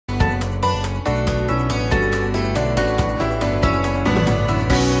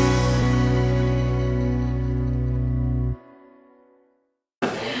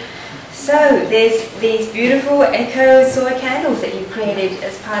there's these beautiful eco soy candles that you created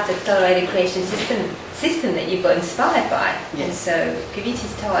as part of the accelerated creation system that you got inspired by. Yes. And so could you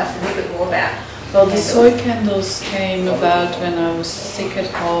just tell us a little bit more about Well, the soy candles came about when I was sick at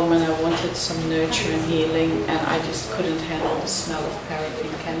home and I wanted some nurture and healing, and I just couldn't handle the smell of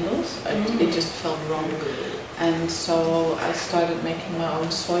paraffin candles. It just felt wrong. And so I started making my own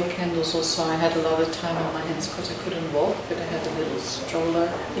soy candles. Also, I had a lot of time on my hands because I couldn't walk, but I had a little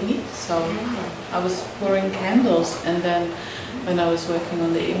stroller thingy. So I was pouring candles, and then when I was working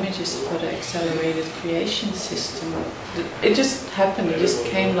on the images for the accelerated creation system, it just happened. It just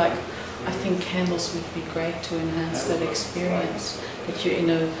came like, I think candles would be great to enhance that experience, that you're in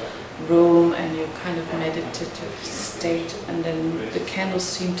a room and you're kind of meditative state, and then the candles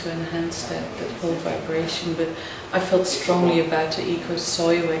seem to enhance that whole vibration. But I felt strongly about the eco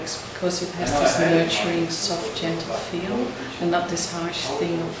soy wax because it has this nurturing, soft, gentle feel and not this harsh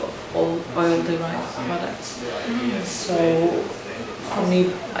thing of all oil-derived products. So for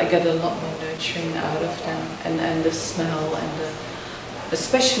me, I get a lot more nurturing out of them, and the smell and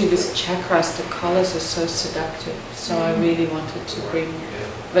especially with chakras, the colors are so seductive. So I really wanted to bring,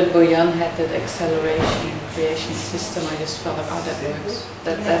 when Boyan had that acceleration creation system, I just felt like, oh, that works.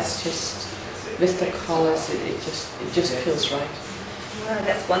 That's just, with the colors, it just feels right. Wow,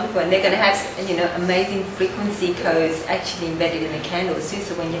 that's wonderful. And they're going to have, you know, amazing frequency codes actually embedded in the candles too.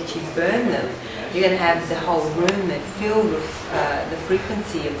 So when you actually burn them, you're going to have the whole room filled with the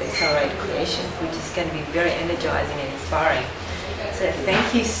frequency of the accelerated creation, which is going to be very energizing and inspiring. So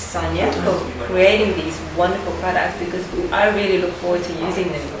thank you, Sonia, for creating these wonderful products, because I really look forward to using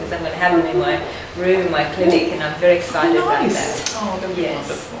them, because I'm going to have them in my room, in my clinic, and I'm very excited about that. Oh, that'd be yes.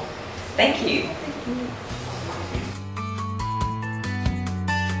 wonderful. Thank you. Thank you.